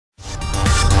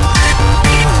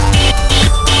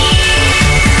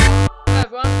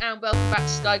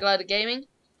Skyglider Gaming.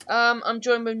 I'm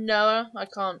joined with Noah. I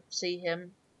can't see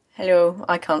him. Hello,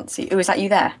 I can't see. Oh, is that you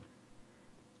there?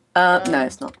 No,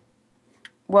 it's not.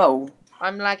 Whoa.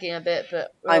 I'm lagging a bit,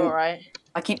 but we're I'm- alright.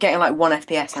 I keep getting like 1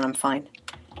 FPS and I'm fine.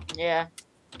 Yeah.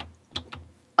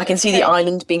 I can see the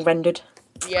island being rendered.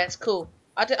 Yeah, it's cool.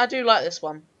 I do like this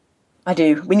one. I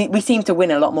do. We seem to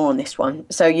win a lot more on this one.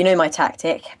 So you know my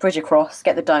tactic. Bridge across,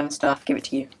 get the diamond stuff, give it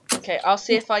to you. Okay, I'll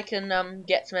see if I can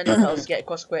get some ender pearls to get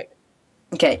across quick.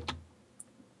 Okay.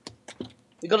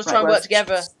 We got to try and work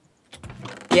together.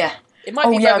 Yeah. It might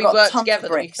be yeah, when we I got work tons together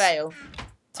of that we bricks. fail.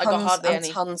 I got hardly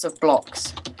any. Tons of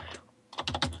blocks.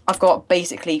 I've got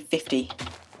basically 50.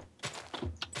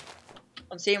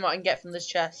 I'm seeing what I can get from this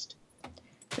chest.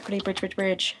 Quickly,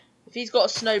 bridge. If he's got a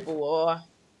snowball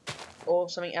or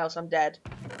something else, I'm dead.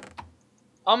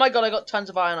 Oh my god, I got tons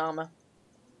of iron armor.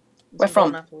 Where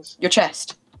from? Apples. Your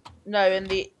chest. No, in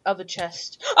the other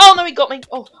chest. Oh no, he got me.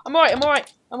 Oh, I'm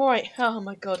alright. Oh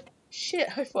my god. Shit,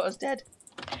 I thought I was dead.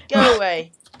 Go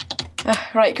away.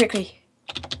 Right, quickly.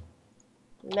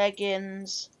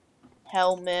 Leggings,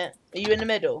 helmet. Are you in the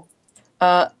middle?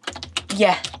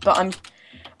 Yeah, but I'm...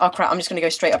 Oh crap, I'm just gonna go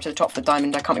straight up to the top for the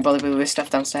diamond. I can't be bothered with all this stuff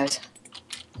downstairs.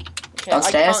 Okay,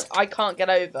 Downstairs? I can't get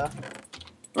over.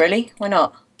 Really? Why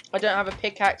not? I don't have a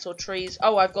pickaxe or trees.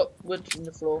 Oh, I've got wood in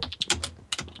the floor.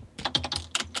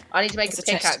 I need to make a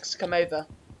pickaxe to come over.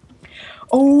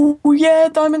 Oh, yeah,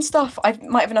 diamond stuff. I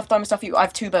might have enough diamond stuff for you. I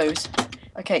have 2 bows.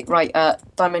 Okay, right,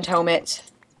 diamond helmet,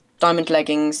 diamond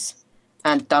leggings,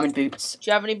 and diamond boots. Do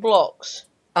you have any blocks?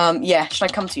 Yeah, should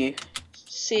I come to you?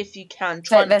 See if you can.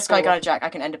 There's Skygliderjack, I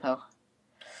can ender pearl.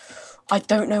 I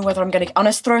don't know whether I'm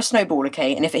gonna throw a snowball,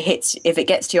 okay? And if it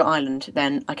gets to your island,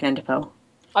 then I can ender pearl.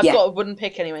 I've got a wooden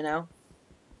pick anyway now.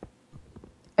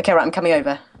 Okay, right, I'm coming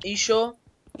over. Are you sure?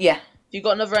 Yeah. You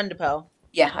got another ender pearl?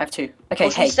 Yeah, I have 2. Okay,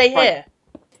 Or should we stay here?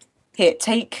 Here,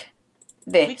 take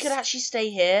this. We could actually stay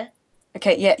here.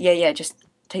 Okay, yeah, just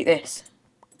take this.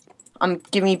 I'm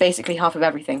giving you basically half of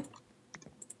everything.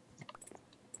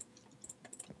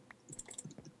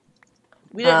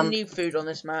 We don't need food on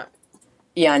this map.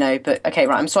 Yeah, I know, but okay,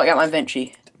 right, I'm sorting out my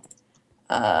inventory.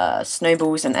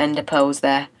 Snowballs and ender pearls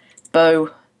there. Bow.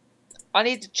 I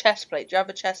need a chest plate. Do you have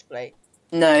a chest plate?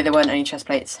 No, there weren't any chest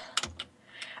plates.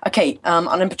 Okay, I'm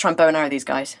gonna try and bow and arrow these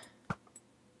guys.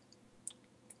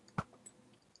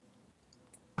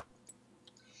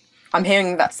 I'm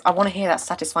hearing that. I want to hear that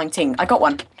satisfying ting. I got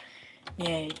one.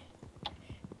 Yay.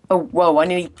 Oh, whoa, I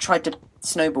nearly tried to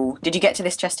snowball. Did you get to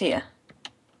this chest here?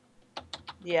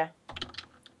 Yeah.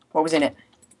 What was in it?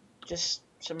 Just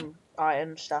some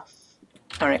iron stuff.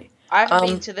 Alright. I haven't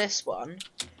been to this one.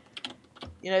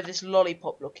 You know, this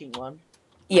lollipop-looking one.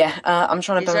 Yeah, I'm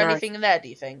trying to bow Is there and arrow. anything in there, do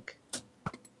you think?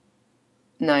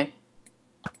 No.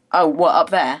 Oh, what,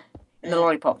 up there? In the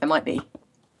lollipop, there might be.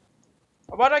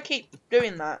 Why do I keep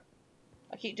doing that?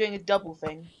 I keep doing a double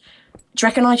thing. Do you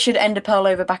reckon I should ender pearl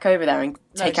back over there and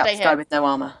take out this guy with no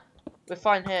armour? We're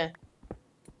fine here.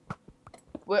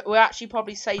 We're actually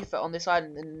probably safer on this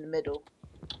island than in the middle.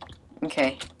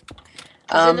 Okay.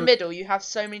 Because in the middle, you have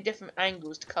so many different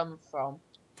angles to come from.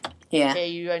 Yeah. Here,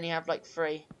 you only have like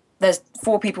 3. There's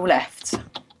 4 people left.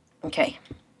 Okay.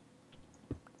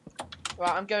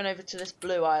 Right, I'm going over to this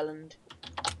blue island.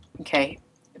 Okay.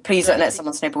 Please don't let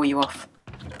someone snowball you off.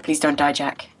 Please don't die,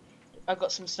 Jack. I've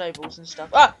got some snowballs and stuff.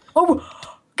 Ah! Oh!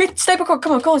 Good! Stay back on!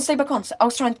 Come on, stay back on! I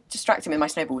was trying to distract him with my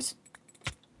snowballs.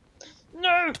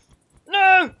 No!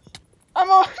 No!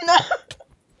 I'm on! No!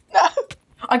 No!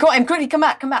 I got him! Quickly, come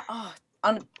back! Oh,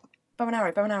 bow and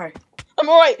arrow. I'm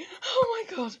alright! Oh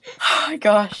my god! Oh my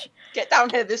gosh. Get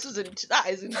down here, that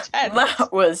is intense. That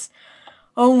was...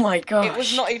 Oh my gosh. It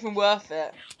was not even worth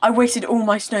it. I wasted all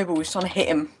my snowballs trying to hit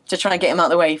him, to try and get him out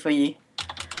of the way for you.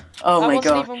 Oh my god.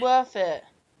 That wasn't even worth it.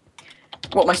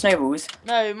 What, my snowballs?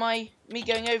 No, me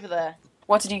going over there.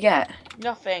 What did you get?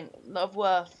 Nothing. Not of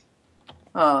worth.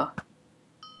 Oh.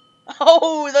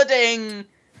 Oh, the ding!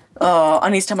 Oh, I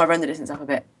need to turn my render distance up a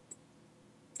bit.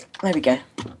 There we go.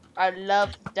 I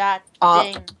love that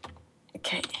ding.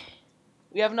 Okay.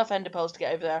 We have enough ender pearls to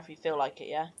get over there if you feel like it,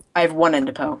 yeah? I have 1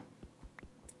 ender pearl.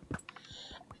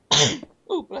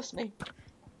 Oh, bless me.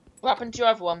 What happened to your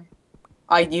other one?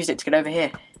 I used it to get over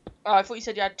here. Oh, I thought you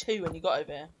said you had 2 when you got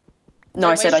over here. No,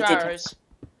 I said I did. Arrows.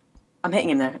 I'm hitting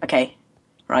him though. Okay.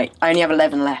 Right. I only have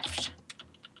 11 left.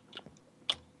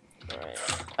 Right.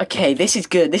 Okay, this is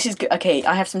good. Okay,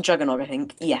 I have some juggernog, I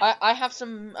think. Yeah. I have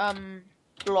some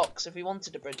blocks if we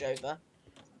wanted to bridge over.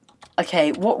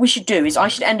 Okay, what we should do is I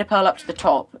should ender pearl up to the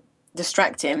top,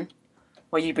 distract him,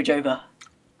 while you bridge over.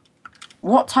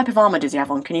 What type of armour does he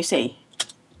have on? Can you see?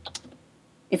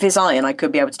 If it's iron, I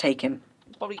could be able to take him.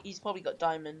 He's probably got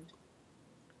diamond.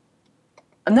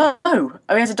 No. Oh,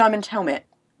 he has a diamond helmet.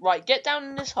 Right, get down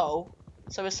in this hole,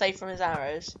 so we're safe from his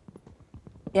arrows.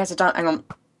 He has a diamond. Hang on.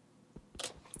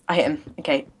 I hit him.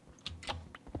 Okay.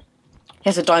 He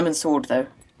has a diamond sword, though.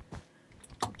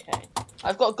 Okay.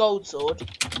 I've got a gold sword.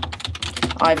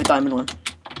 I have a diamond one.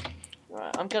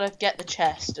 Right, I'm gonna get the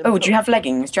chest. Oh, do you have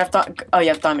leggings? Do you have oh, you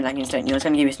have diamond leggings, don't you? I was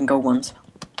gonna give you some gold ones.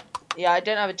 Yeah, I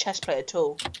don't have a chest plate at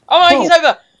all. Oh no, he's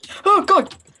over! Oh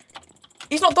god!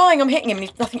 He's not dying. I'm hitting him.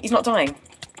 He's not dying.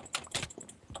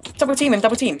 Double team him.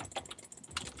 Double team.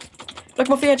 Look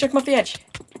him off the edge. Look him off the edge.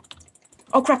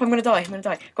 Oh crap! I'm gonna die. I'm gonna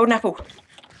die. Golden apple.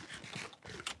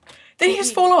 Did he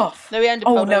just fall off? No, he enderpearled.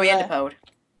 Oh no, he enderpearled.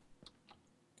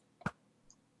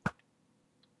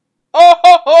 Oh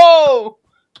ho ho!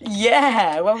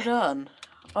 Yeah, well done.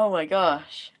 Oh my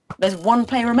gosh. There's one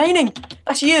player remaining.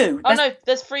 That's you. Oh no,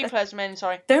 there's 3 players remaining.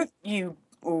 Sorry. Don't you?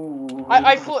 Ooh.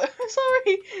 I thought.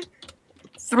 Sorry.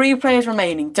 3 players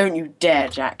remaining. Don't you dare,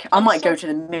 Jack. I might go to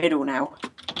the middle now.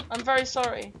 I'm very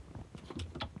sorry.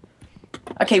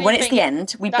 Okay, when it's the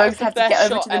end, we both have to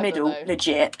get over to the middle, though.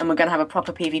 legit, and we're gonna have a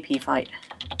proper PvP fight.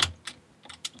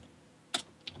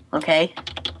 Okay.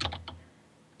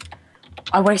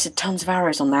 I wasted tons of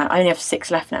arrows on that. I only have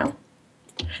 6 left now.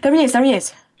 There he is. There he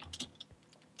is.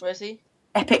 Where is he?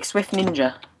 Epic Swift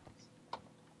Ninja.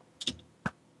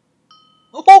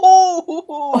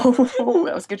 Oh,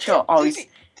 that was a good shot. Oh, he's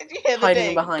did you hear the hiding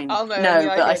ding? behind. Oh, No,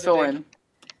 but I saw him.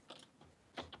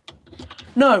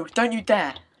 No, don't you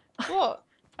dare. What?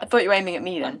 I thought you were aiming at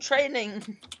me then. I'm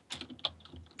training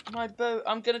my bow.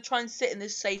 I'm gonna try and sit in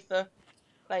this safer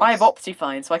place. I have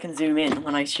Optifine, so I can zoom in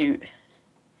when I shoot.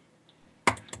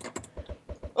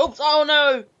 Oops! Oh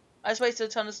no! I just wasted a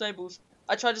ton of snowballs.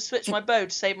 I tried to switch my bow to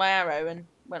save my arrow and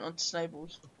went on to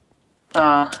snowballs.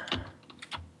 How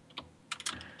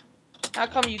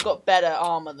come you got better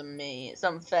armor than me? It's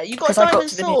unfair. You got a diamond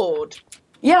sword.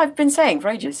 Yeah, I've been saying for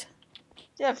ages.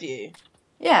 Have you?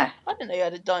 Yeah. I didn't know you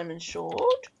had a diamond sword.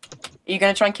 Are you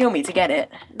going to try and kill me to get it?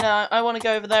 No, I want to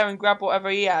go over there and grab whatever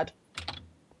he had.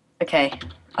 Okay.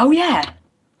 Oh, yeah.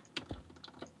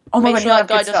 Oh my god, sure that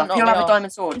guy doesn't knock He'll me have a off.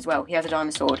 diamond sword as well. He has a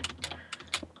diamond sword.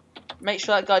 Make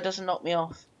sure that guy doesn't knock me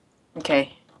off.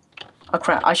 Okay. Oh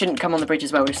crap, I shouldn't come on the bridge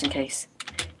as well, just in case.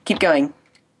 Keep going.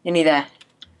 You're near there.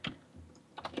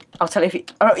 I'll tell you if he...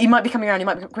 Oh, he might be coming around. He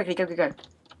might be... Quickly, go, go, go.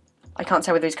 I can't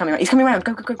tell whether he's coming around. He's coming around.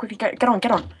 Go, go, go, quickly. Get on,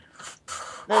 get on.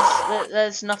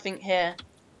 There's nothing here.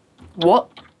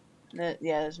 What? No,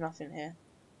 yeah, there's nothing here.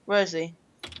 Where is he?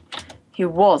 He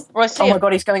was. Oh, I see oh him. My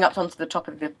god, he's going up onto the top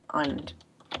of the island.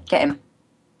 Get him.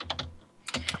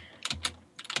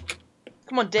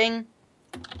 Come on, Ding.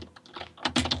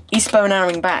 He's bow and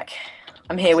arrowing back.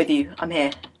 I'm here with you. I'm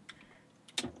here.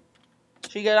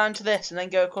 Should we go down to this and then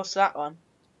go across to that one?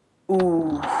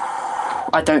 Ooh.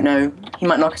 I don't know. He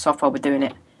might knock us off while we're doing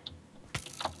it.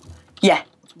 Yeah.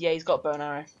 Yeah, he's got a bow and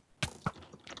arrow.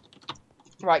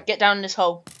 Right, get down in this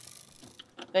hole.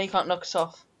 Then he can't knock us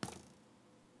off.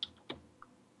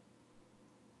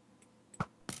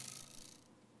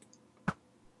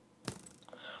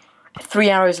 Three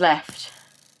arrows left.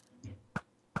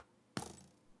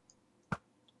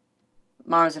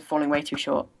 My arrows are falling way too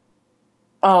short.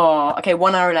 Oh, okay,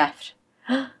 1 arrow left.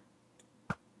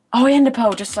 Oh, he ended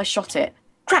pearl just as I shot it.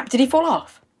 Crap, did he fall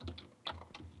off?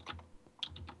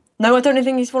 No, I don't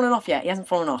think he's fallen off yet. He hasn't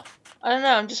fallen off. I don't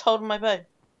know, I'm just holding my bow.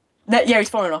 No, yeah, he's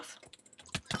fallen off.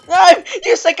 No!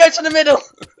 You said go to the middle!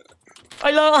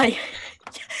 I lie.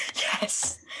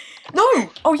 Yes. No!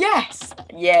 Oh, yes!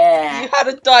 Yeah. You had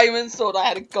a diamond sword, I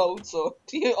had a gold sword.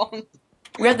 You on?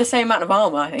 We had the same amount of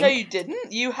armour, I think. No, you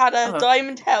didn't. You had a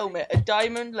diamond helmet, a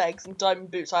diamond legs, and diamond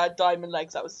boots. I had diamond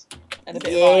legs. That was and a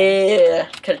bit yeah,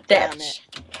 cause that's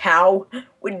how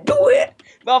we do it.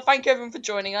 Well, thank you everyone for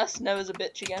joining us. Noah's a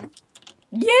bitch again.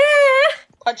 Yeah.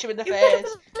 Punch him in the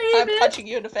face. I'm punching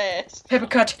you in the face. Pepper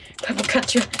cut you. A pepper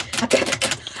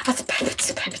cut. That's a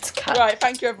pepper cut. Right,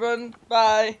 thank you everyone.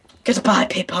 Bye. Goodbye,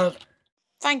 people.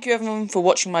 Thank you everyone for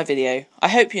watching my video. I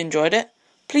hope you enjoyed it.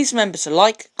 Please remember to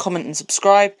like, comment and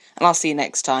subscribe, and I'll see you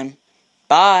next time.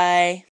 Bye!